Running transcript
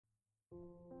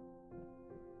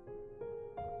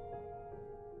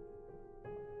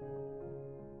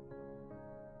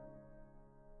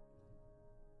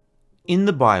In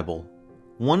the Bible,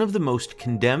 one of the most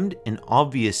condemned and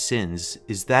obvious sins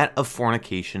is that of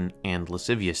fornication and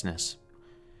lasciviousness.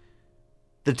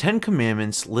 The Ten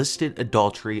Commandments listed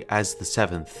adultery as the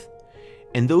seventh,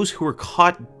 and those who were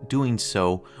caught doing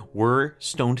so were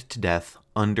stoned to death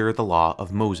under the law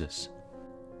of Moses.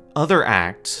 Other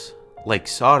acts, like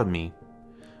sodomy,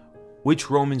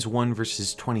 which Romans 1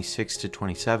 verses 26 to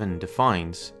 27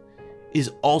 defines,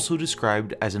 is also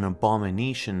described as an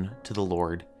abomination to the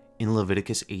Lord in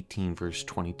Leviticus 18 verse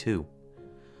 22,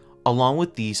 along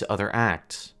with these other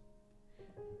acts.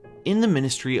 In the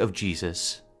ministry of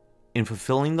Jesus, in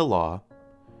fulfilling the law,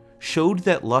 showed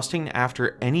that lusting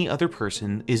after any other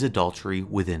person is adultery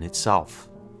within itself.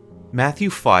 Matthew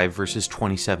 5 verses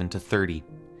 27 to 30.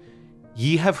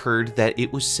 Ye have heard that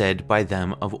it was said by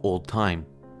them of old time,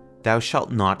 Thou shalt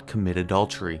not commit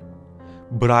adultery.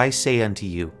 But I say unto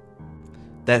you,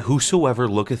 that whosoever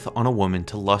looketh on a woman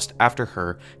to lust after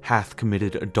her hath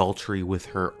committed adultery with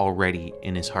her already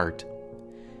in his heart.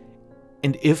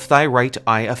 And if thy right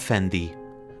eye offend thee,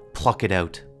 pluck it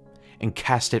out, and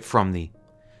cast it from thee.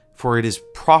 For it is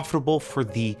profitable for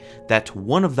thee that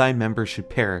one of thy members should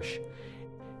perish,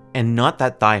 and not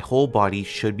that thy whole body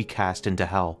should be cast into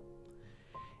hell.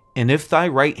 And if thy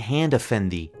right hand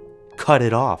offend thee, cut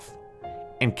it off,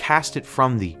 and cast it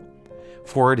from thee.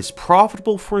 For it is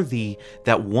profitable for thee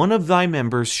that one of thy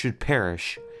members should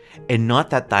perish, and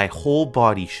not that thy whole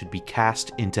body should be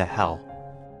cast into hell.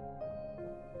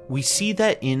 We see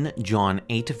that in John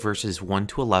 8 verses 1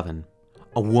 to 11,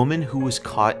 a woman who was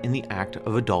caught in the act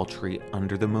of adultery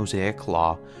under the Mosaic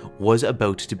law was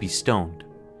about to be stoned.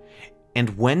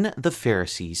 And when the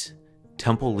Pharisees,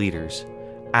 temple leaders,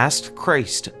 asked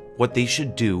Christ what they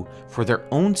should do for their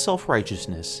own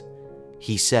self-righteousness,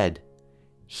 he said,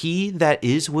 He that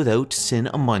is without sin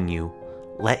among you,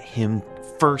 let him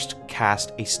first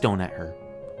cast a stone at her.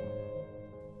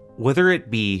 Whether it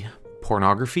be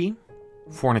pornography,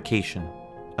 fornication,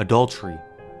 adultery,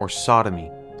 or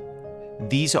sodomy,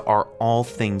 these are all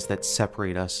things that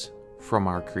separate us from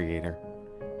our Creator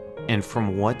and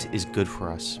from what is good for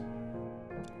us.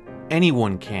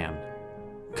 Anyone can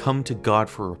come to God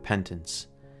for repentance,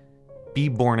 be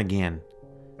born again,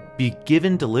 be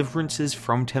given deliverances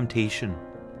from temptation,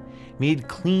 made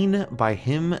clean by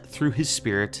Him through His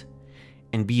Spirit,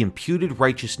 and be imputed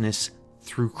righteousness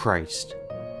through Christ.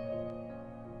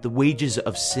 The wages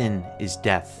of sin is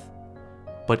death,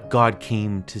 but God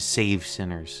came to save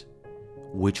sinners,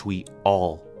 which we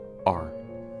all are.